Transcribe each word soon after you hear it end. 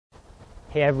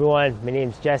Hey everyone, my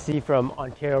name's Jesse from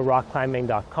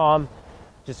OntarioRockClimbing.com.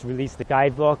 Just released the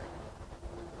guidebook.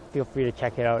 Feel free to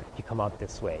check it out if you come out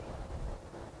this way.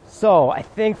 So I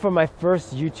think for my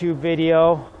first YouTube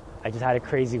video, I just had a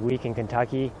crazy week in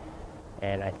Kentucky,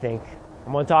 and I think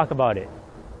I'm gonna talk about it.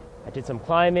 I did some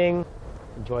climbing,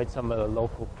 enjoyed some of the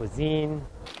local cuisine.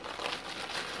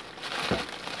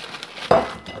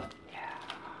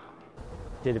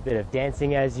 Did a bit of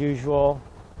dancing as usual.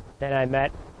 Then I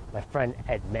met my friend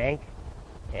Ed Mank,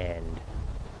 and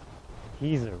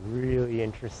he's a really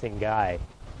interesting guy.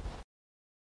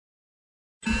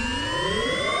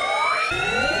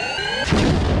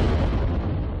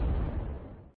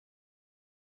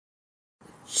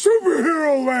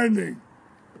 Superhero landing!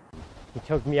 He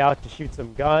took me out to shoot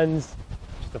some guns,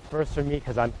 which is the first for me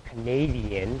because I'm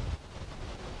Canadian.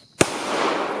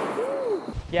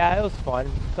 Yeah, it was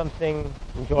fun. Something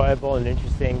enjoyable and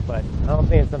interesting, but I don't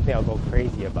think it's something I'll go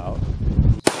crazy about.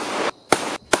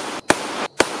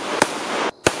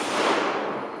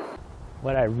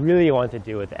 What I really wanted to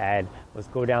do with Ed was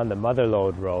go down the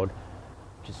Motherlode road,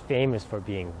 which is famous for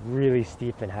being really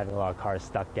steep and having a lot of cars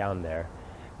stuck down there,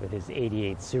 with his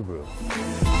 '88 Subaru.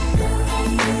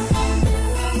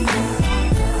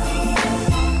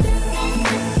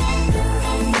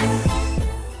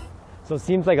 So it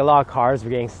seems like a lot of cars were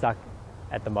getting stuck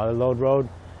at the Motherlode road.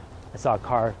 I saw a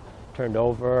car turned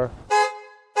over.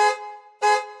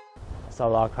 I saw a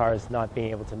lot of cars not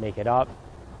being able to make it up.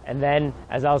 And then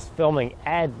as I was filming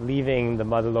Ed leaving the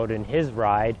Motherlode in his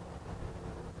ride,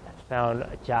 I found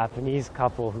a Japanese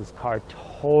couple whose car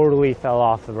totally fell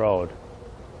off the road.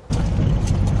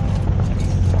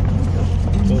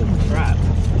 Oh crap.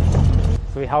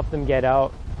 So we helped them get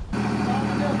out.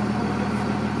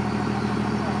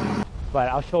 But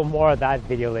I'll show more of that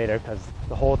video later because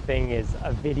the whole thing is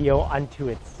a video unto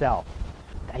itself.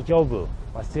 Daijoubu,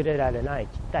 wasureranai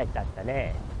kitai datta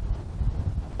ne.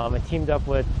 I teamed up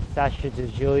with Sasha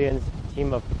Digiulian's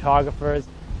team of photographers,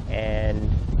 and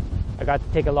I got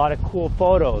to take a lot of cool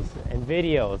photos and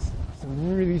videos.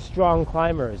 Some really strong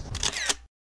climbers.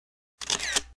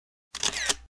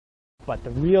 But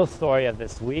the real story of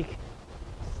this week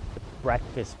is the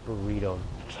Breakfast Burrito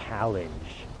Challenge.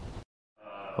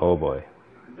 Oh boy.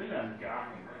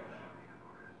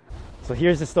 So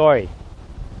here's the story.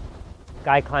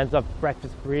 Guy climbs up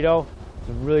Breakfast Burrito. It's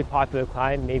a really popular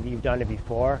climb. Maybe you've done it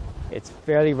before. It's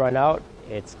fairly run out.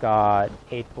 It's got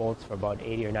 8 bolts for about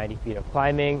 80 or 90 feet of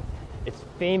climbing. It's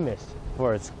famous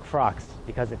for its crux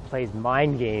because it plays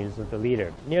mind games with the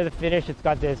leader. Near the finish, it's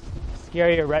got this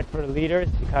scary red for the leaders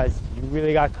because you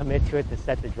really got to commit to it to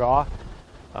set the draw.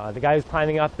 The guy who's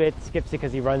climbing up it skips it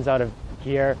because he runs out of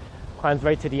gear, climbs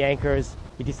right to the anchors.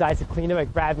 He decides to clean it by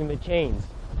grabbing the chains.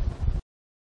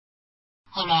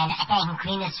 Hey man, I thought I can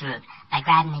clean this route by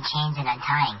grabbing the chains and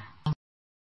untying.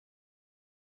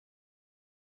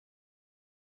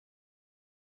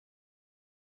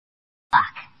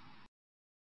 Fuck.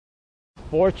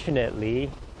 Fortunately,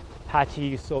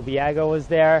 Pachi Sobiago was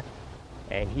there,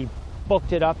 and he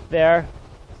booked it up there,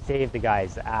 saved the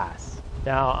guy's ass.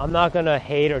 Now, I'm not gonna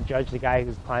hate or judge the guy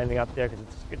who's climbing up there because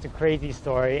it's a crazy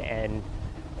story, and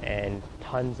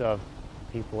tons of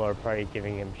people are probably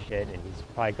giving him shit, and he's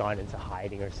probably gone into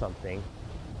hiding or something.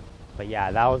 But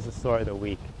yeah, that was the story of the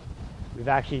week. We've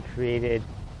actually created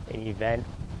an event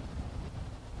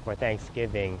for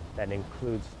Thanksgiving that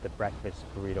includes the Breakfast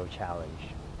Burrito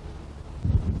Challenge.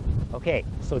 Okay,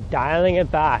 so dialing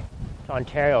it back to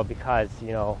Ontario because,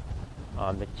 you know,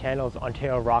 the channel's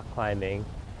Ontario Rock Climbing.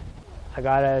 I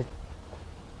gotta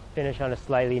finish on a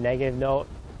slightly negative note,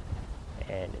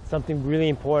 and it's something really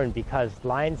important because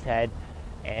Lion's Head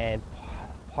and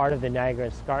part of the Niagara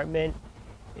Escarpment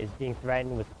is being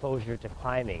threatened with closure to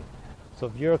climbing. So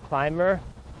if you're a climber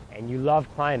and you love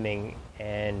climbing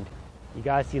and you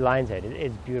gotta see Lion's Head,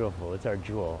 it's beautiful, it's our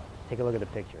jewel. Take a look at the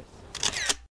pictures.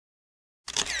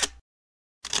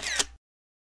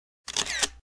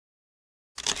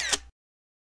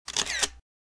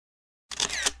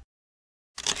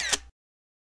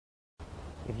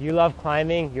 If you love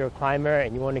climbing, you're a climber,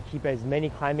 and you want to keep as many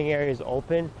climbing areas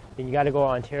open, then you got to go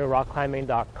to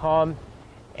OntarioRockClimbing.com,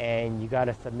 and you got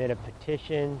to submit a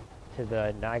petition to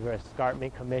the Niagara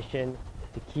Escarpment Commission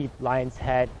to keep Lion's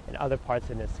Head and other parts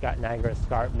of the Niagara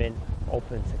Escarpment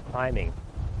open to climbing.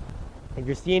 If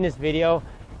you're seeing this video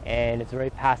and it's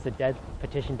already past the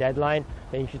petition deadline,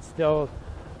 then you should still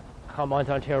come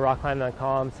onto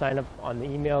OntarioRockClimbing.com, sign up on the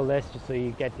email list just so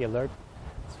you get the alerts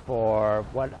for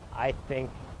what I think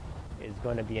is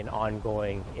going to be an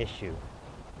ongoing issue.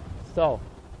 So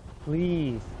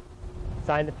please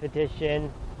sign the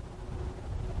petition,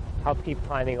 help keep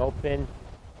climbing open.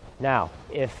 Now,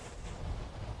 if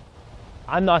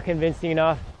I'm not convincing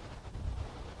enough,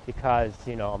 because,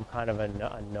 you know, I'm kind of an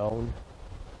unknown,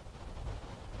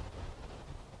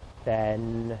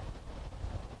 then,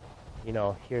 you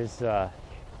know, here's the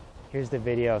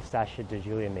video of Sasha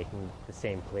Digiulian making the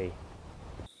same plea.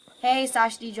 Hey,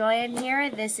 Sasha Digiulian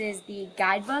here. This is the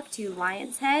guidebook to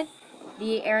Lion's Head.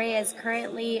 The area is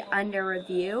currently under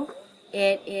review.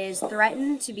 It is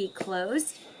threatened to be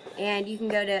closed, and you can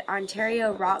go to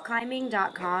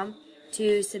OntarioRockClimbing.com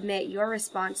to submit your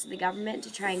response to the government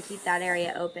to try and keep that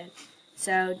area open.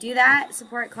 So do that,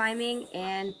 support climbing,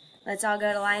 and let's all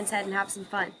go to Lion's Head and have some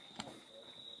fun.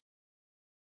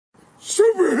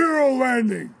 Superhero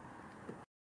landing!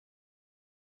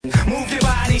 Move your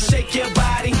body, shake your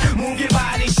body, move your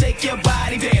body, shake your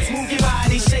body, dance. Move your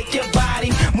body, shake your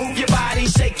body, move your body,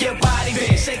 shake your body,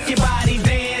 dance. Shake your body,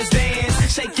 dance,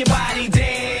 dance. Shake your body,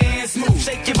 dance. Move,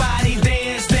 shake your body,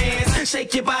 dance, dance.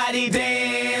 Shake your body,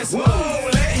 dance. Whoa,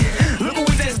 look who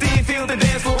we just did, feel the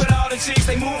dance floor with all the cheeks,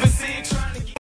 they moving.